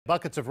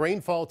Buckets of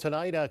rainfall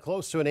tonight,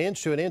 close to an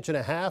inch to an inch and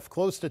a half,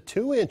 close to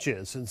 2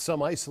 inches in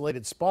some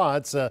isolated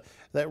spots.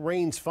 That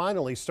rain's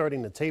finally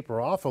starting to taper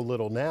off a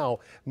little now,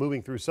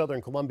 moving through southern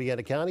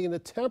Columbiana County, and the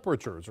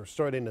temperatures are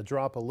starting to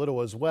drop a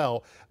little as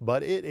well.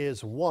 But it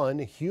is one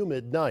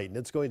humid night, and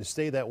it's going to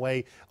stay that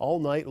way all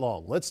night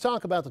long. Let's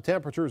talk about the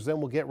temperatures, then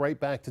we'll get right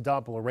back to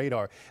Doppler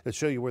radar to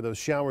show you where those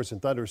showers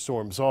and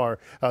thunderstorms are.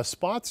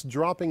 Spots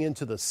dropping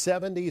into the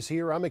 70s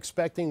here. I'm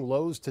expecting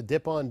lows to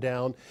dip on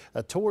down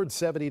towards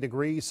 70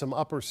 degrees. Some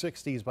upper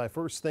 60s by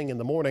first thing in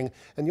the morning,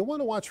 and you want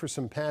to watch for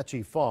some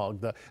patchy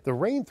fog. The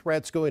rain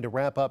threat's going to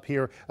wrap up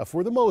here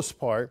for the most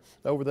part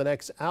over the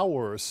next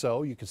hour or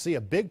so. You can see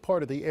a big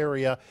part of the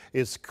area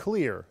is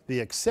clear.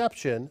 The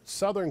exception,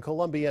 southern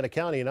Columbiana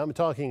County, and I'm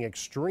talking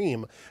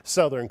extreme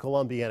southern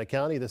Columbiana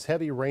County. This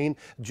heavy rain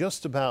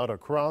just about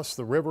across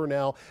the river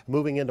now,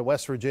 moving into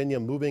West Virginia,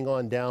 moving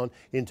on down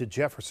into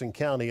Jefferson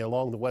County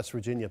along the West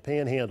Virginia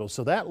Panhandle.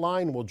 So that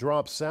line will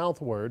drop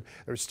southward.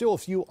 There's still a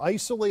few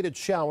isolated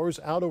showers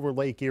out over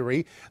Lake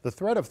Erie. The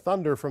threat of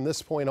thunder from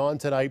this point on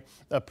tonight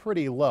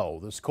pretty low.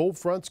 This cold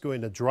front's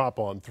going to drop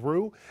on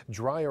through.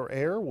 Drier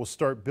air will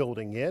start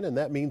building in, and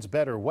that means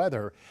better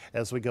weather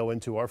as we go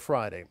into our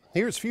Friday.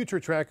 Here's Future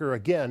Tracker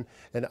again.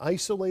 An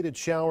isolated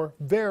shower,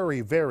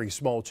 very, very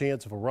small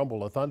chance of a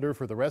rumble of thunder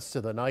for the rest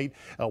of the night.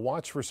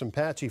 Watch for some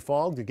patchy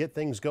fog to get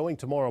things going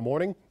tomorrow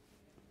morning.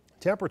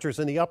 Temperatures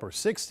in the upper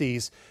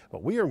 60s,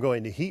 but we are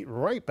going to heat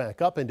right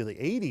back up into the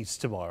 80s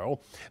tomorrow.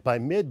 By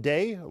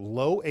midday,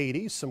 low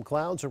 80s, some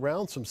clouds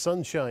around, some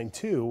sunshine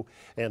too,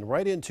 and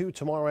right into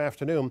tomorrow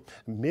afternoon,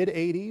 mid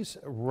 80s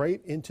right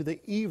into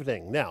the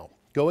evening. Now,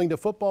 going to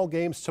football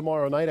games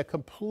tomorrow night, a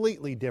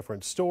completely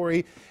different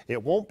story.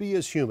 It won't be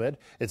as humid.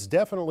 It's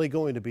definitely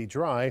going to be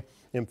dry.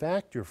 In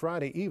fact, your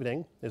Friday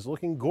evening is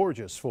looking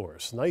gorgeous for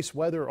us. Nice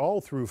weather all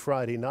through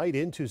Friday night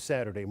into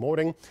Saturday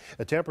morning.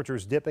 The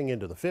temperatures dipping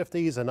into the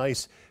 50s. A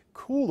nice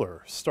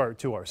cooler start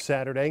to our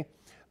Saturday,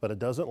 but it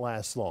doesn't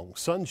last long.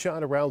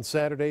 Sunshine around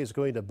Saturday is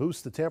going to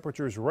boost the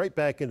temperatures right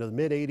back into the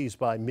mid 80s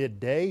by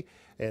midday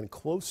and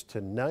close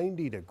to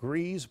 90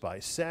 degrees by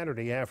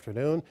Saturday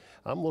afternoon.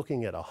 I'm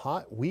looking at a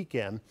hot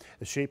weekend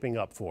shaping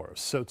up for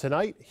us. So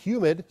tonight,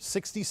 humid,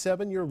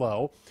 67 your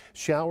low.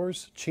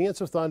 Showers,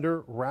 chance of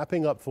thunder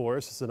wrapping up for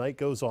us as the night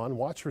goes on.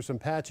 Watch for some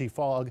patchy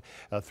fog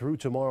through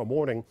tomorrow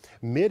morning.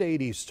 Mid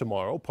 80s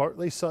tomorrow,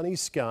 partly sunny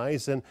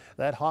skies, and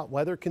that hot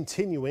weather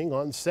continuing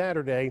on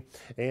Saturday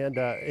and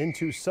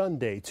into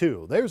Sunday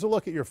too. There's a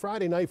look at your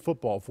Friday night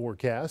football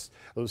forecast.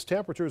 Those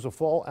temperatures will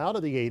fall out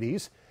of the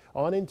 80s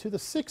on into the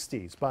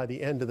 60s by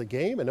the end of the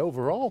game, and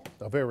overall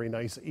a very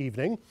nice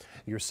evening.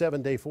 Your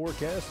 7-day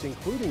forecast,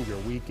 including your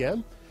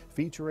weekend,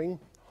 featuring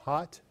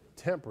hot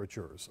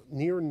temperatures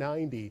near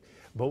 90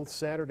 both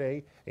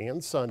Saturday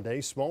and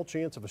Sunday. Small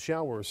chance of a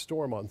shower or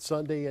storm on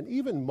Sunday, and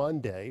even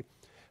Monday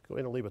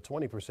going to leave a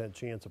 20%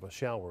 chance of a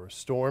shower or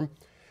storm.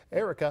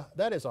 Erica,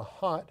 that is a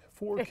hot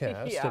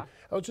forecast. Yeah.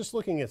 I was just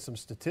looking at some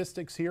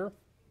statistics here.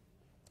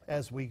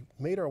 As we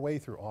made our way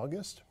through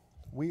August,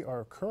 we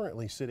are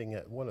currently sitting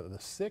at one of the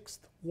 6th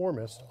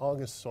warmest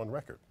Augusts on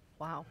record.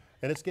 Wow.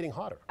 And it's getting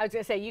hotter. I was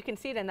going to say, you can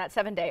see it in that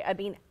 7-day. I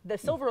mean, the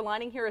silver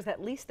lining here is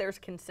at least there's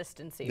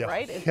consistency, Yeah.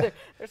 right? Yeah.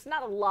 There's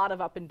not a lot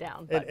of up and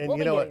down, but And we'll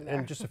you be know what? getting there.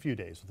 In just a few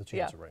days with a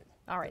chance of rain.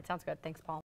 All right, sounds good. Thanks, Paul.